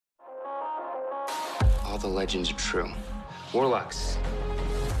All the legends are true. Warlocks,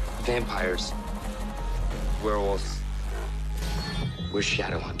 vampires, werewolves. We're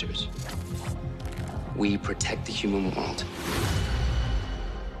Shadowhunters. We protect the human world.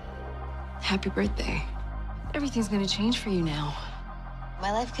 Happy birthday. Everything's gonna change for you now.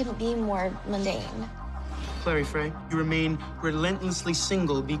 My life couldn't be more mundane. Clary Frey, you remain relentlessly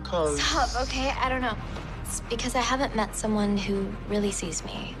single because... Stop, okay? I don't know. It's because I haven't met someone who really sees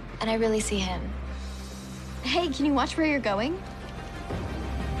me, and I really see him. Hey, can you watch where you're going?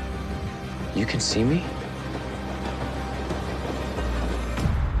 You can see me?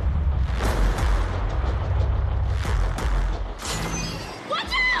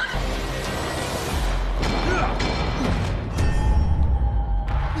 Watch out!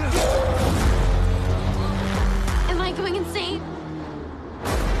 Am I going insane?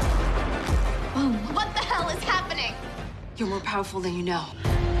 Whoa. What the hell is happening? You're more powerful than you know.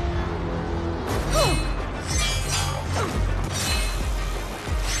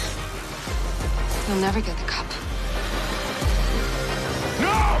 You'll never get the cup.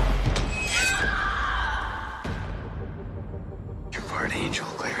 No! You're part angel,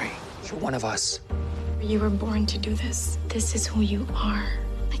 Clary. You're one of us. You were born to do this. This is who you are.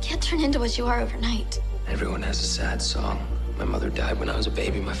 I can't turn into what you are overnight. Everyone has a sad song. My mother died when I was a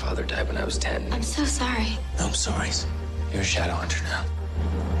baby. My father died when I was 10. I'm so sorry. No sorries. You're a shadow hunter now.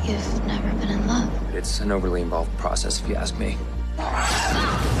 You've never been in love. It's an overly involved process, if you ask me.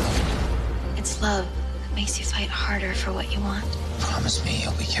 It's love that makes you fight harder for what you want. Promise me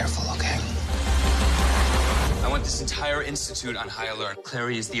you'll be careful, okay? I want this entire institute on high alert.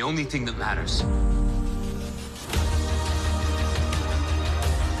 Clary is the only thing that matters.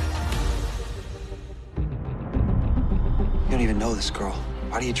 You don't even know this girl.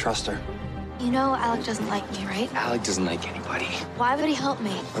 Why do you trust her? You know Alec doesn't like me, right? Alec doesn't like anybody. Why would he help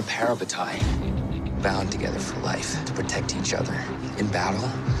me? We're parabatai, bound together for life to protect each other. In battle,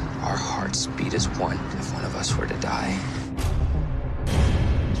 our hearts beat as one. If one of us were to die,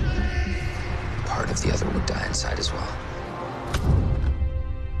 part of the other would die inside as well.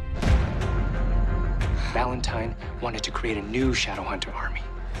 Valentine wanted to create a new Shadowhunter army.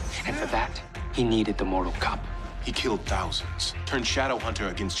 And for that, he needed the Mortal Cup. He killed thousands, turned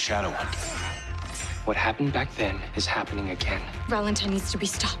Shadowhunter against Shadowhunter. What happened back then is happening again. Valentine needs to be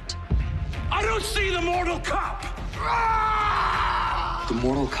stopped. I don't see the Mortal Cup! The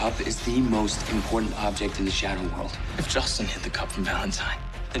Mortal Cup is the most important object in the Shadow world. If Jocelyn hid the cup from Valentine,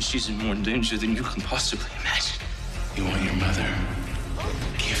 then she's in more danger than you can possibly imagine. You want your mother?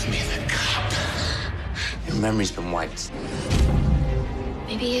 Give me the cup. Your memory's been wiped.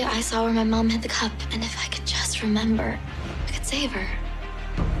 Maybe I saw where my mom hid the cup, and if I could just remember, I could save her.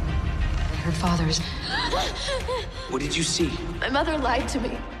 Her father's... What did you see? My mother lied to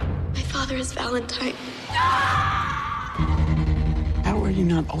me. My father is Valentine. How are you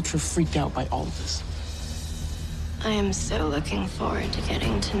not ultra freaked out by all of this? I am so looking forward to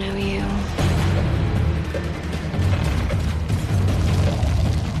getting to know you.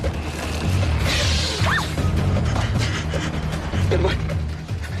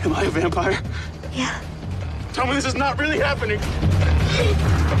 Am I a vampire? Yeah. Tell me this is not really happening.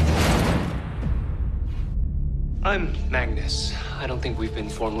 I'm Magnus. I don't think we've been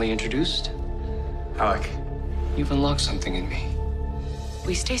formally introduced. Alec. You've unlocked something in me.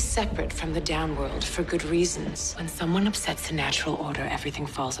 We stay separate from the downworld for good reasons. When someone upsets the natural order, everything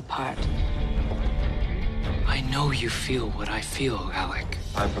falls apart. I know you feel what I feel, Alec.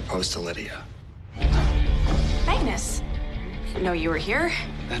 I proposed to Lydia. Magnus, didn't know you were here.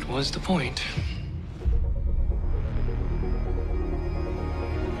 That was the point.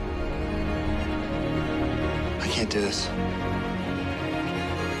 I can't do this.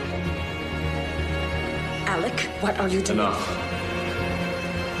 Alec, what are you doing? Enough.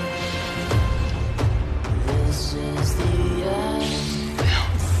 This is the end.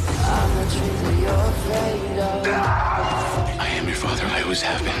 I'm the truth that you're afraid of. I am your father. I always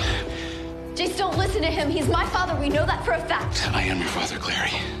have been. Jace, don't listen to him. He's my father. We know that for a fact. I am your father,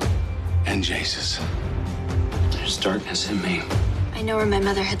 Clary. And Jace's. There's darkness in me. I know where my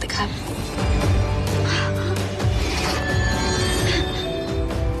mother hid the cup.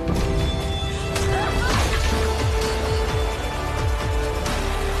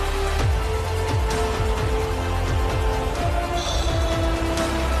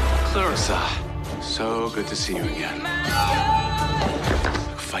 Clarissa, so good to see you again.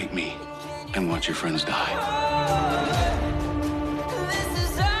 Fight me and watch your friends die.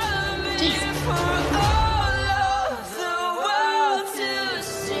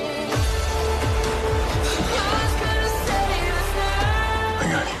 I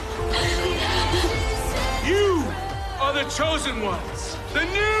got you. the chosen ones. The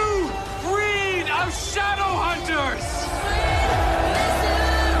new breed of Shadowhunters!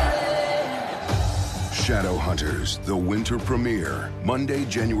 Shadowhunters, the winter premiere, Monday,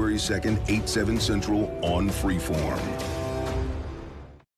 January 2nd, 8/7 Central on Freeform.